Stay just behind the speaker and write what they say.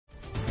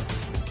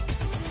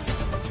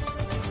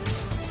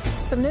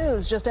Some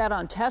news just out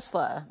on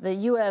Tesla. The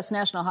U.S.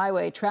 National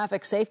Highway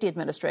Traffic Safety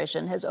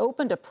Administration has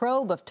opened a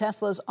probe of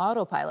Tesla's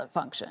Autopilot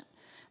function.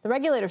 The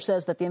regulator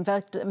says that the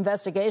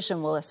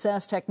investigation will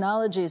assess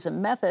technologies and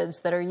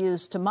methods that are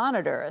used to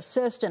monitor,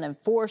 assist, and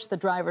enforce the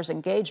driver's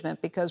engagement.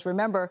 Because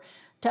remember,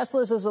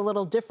 Tesla's is a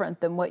little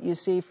different than what you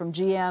see from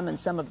GM and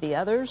some of the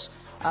others,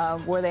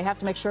 where they have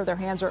to make sure their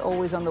hands are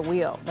always on the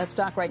wheel. That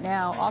stock right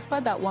now off by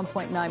about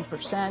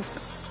 1.9%.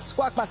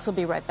 Squawk Box will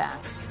be right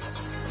back.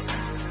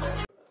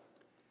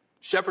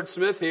 Shepard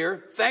Smith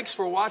here. Thanks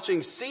for watching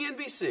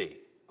CNBC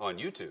on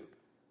YouTube.